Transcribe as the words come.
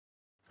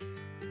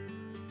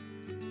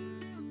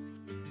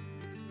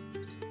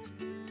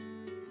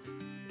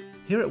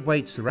Here at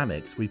Wade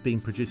Ceramics, we've been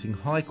producing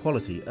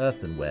high-quality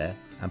earthenware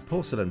and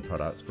porcelain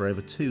products for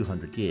over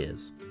 200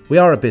 years. We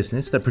are a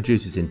business that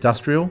produces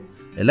industrial,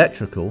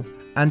 electrical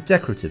and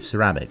decorative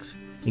ceramics,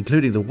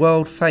 including the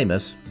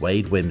world-famous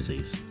Wade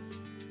Whimsies.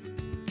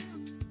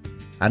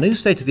 Our new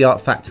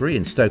state-of-the-art factory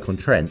in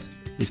Stoke-on-Trent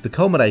is the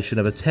culmination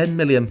of a £10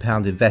 million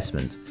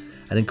investment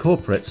and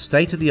incorporates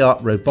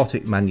state-of-the-art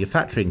robotic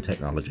manufacturing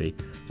technology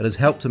that has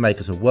helped to make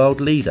us a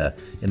world leader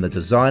in the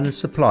design and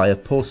supply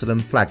of porcelain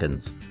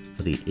flagons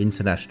for the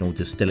international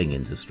distilling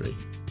industry.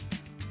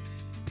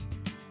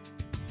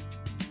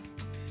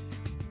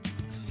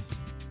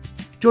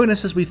 Join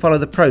us as we follow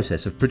the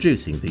process of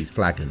producing these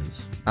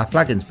flagons. Our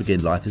flagons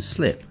begin life as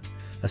slip,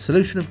 a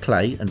solution of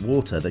clay and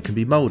water that can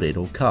be moulded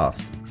or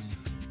cast.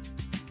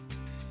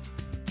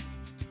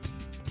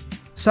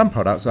 Some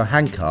products are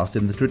hand cast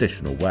in the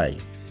traditional way.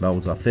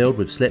 Moulds are filled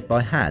with slip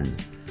by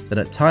hand, then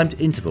at timed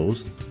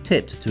intervals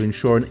tipped to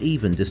ensure an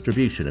even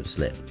distribution of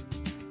slip.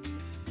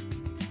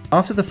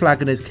 After the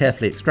flagon is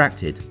carefully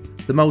extracted,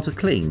 the moulds are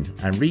cleaned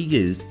and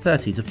reused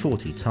 30 to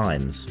 40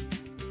 times.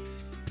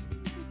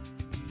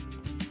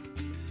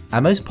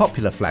 Our most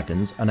popular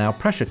flagons are now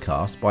pressure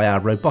cast by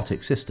our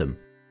robotic system.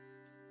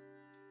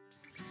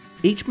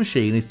 Each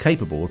machine is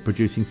capable of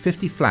producing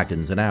 50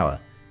 flagons an hour,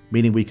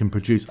 meaning we can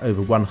produce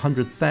over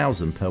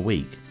 100,000 per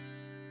week.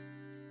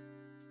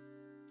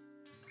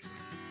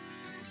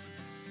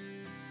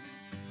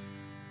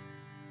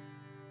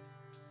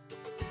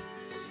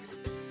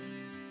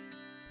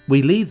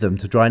 We leave them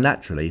to dry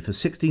naturally for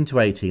 16 to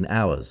 18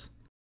 hours.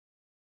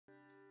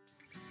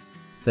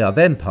 They are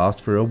then passed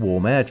through a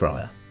warm air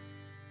dryer.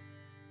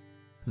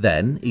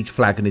 Then each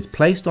flagon is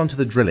placed onto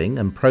the drilling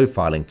and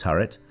profiling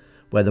turret,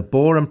 where the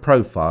bore and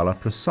profile are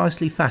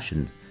precisely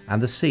fashioned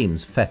and the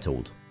seams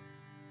fettled.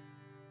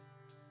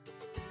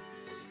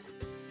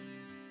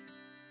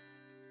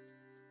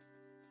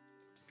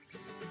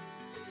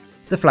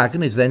 The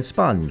flagon is then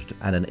sponged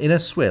and an inner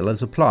swill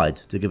is applied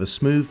to give a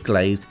smooth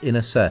glazed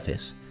inner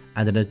surface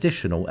and an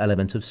additional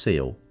element of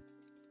seal.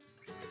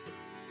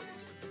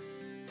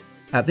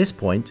 At this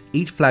point,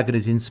 each flagon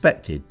is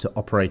inspected to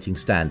operating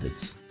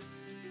standards.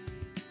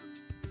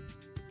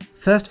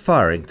 First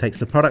firing takes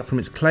the product from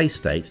its clay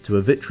state to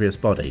a vitreous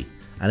body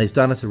and is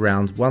done at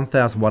around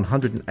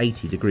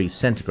 1180 degrees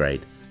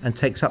centigrade and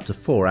takes up to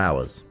 4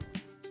 hours.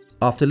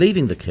 After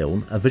leaving the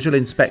kiln, a visual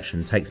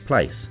inspection takes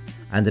place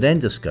and an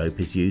endoscope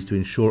is used to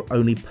ensure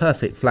only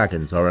perfect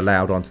flagons are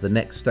allowed onto the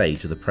next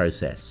stage of the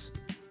process.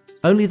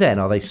 Only then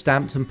are they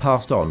stamped and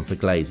passed on for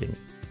glazing.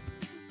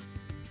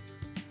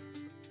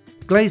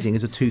 Glazing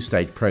is a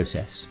two-stage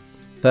process.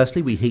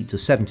 Firstly, we heat to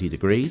 70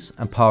 degrees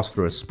and pass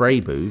through a spray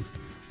booth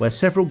where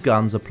several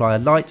guns apply a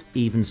light,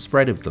 even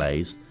spread of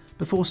glaze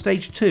before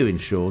stage 2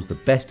 ensures the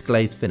best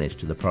glazed finish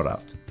to the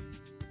product.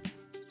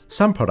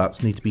 Some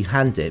products need to be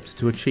hand dipped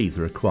to achieve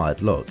the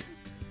required look.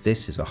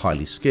 This is a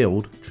highly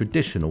skilled,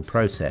 traditional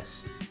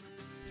process.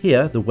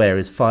 Here, the ware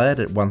is fired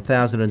at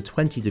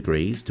 1020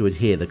 degrees to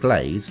adhere the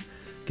glaze,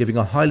 giving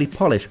a highly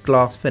polished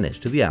glass finish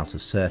to the outer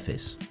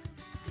surface.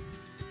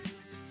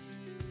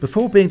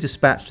 Before being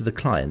dispatched to the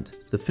client,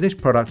 the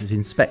finished product is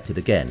inspected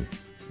again,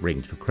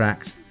 ringed for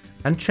cracks,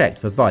 and checked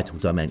for vital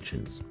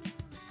dimensions.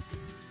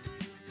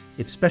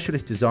 If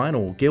specialist design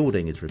or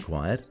gilding is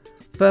required,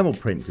 thermal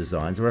print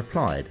designs are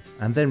applied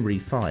and then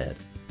refired.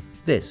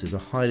 This is a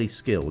highly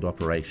skilled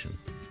operation.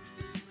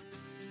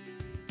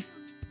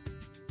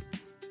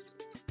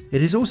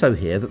 It is also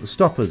here that the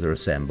stoppers are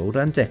assembled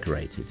and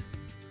decorated.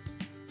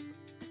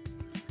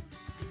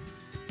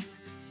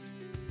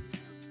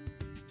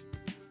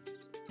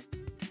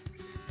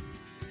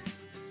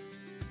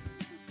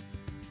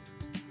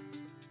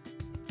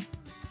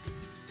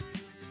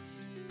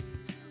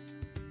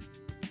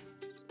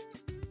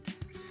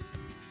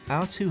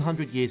 Our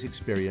 200 years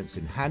experience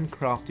in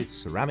handcrafted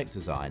ceramic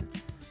design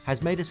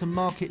has made us a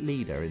market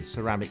leader in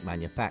ceramic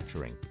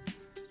manufacturing,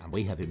 and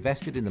we have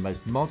invested in the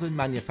most modern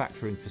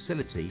manufacturing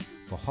facility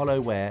for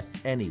hollowware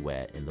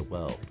anywhere in the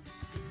world.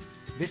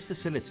 This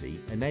facility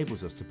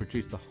enables us to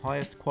produce the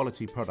highest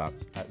quality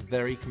products at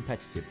very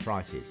competitive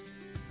prices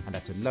and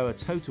at a lower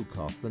total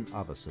cost than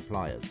other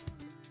suppliers.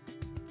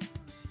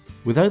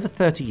 With over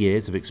 30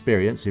 years of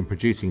experience in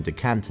producing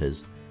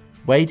decanters,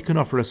 Wade can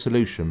offer a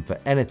solution for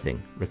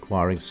anything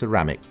requiring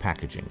ceramic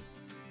packaging.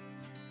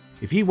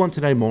 If you want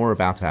to know more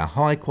about our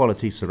high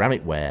quality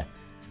ceramic ware,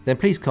 then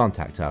please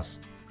contact us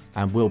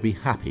and we'll be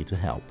happy to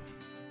help.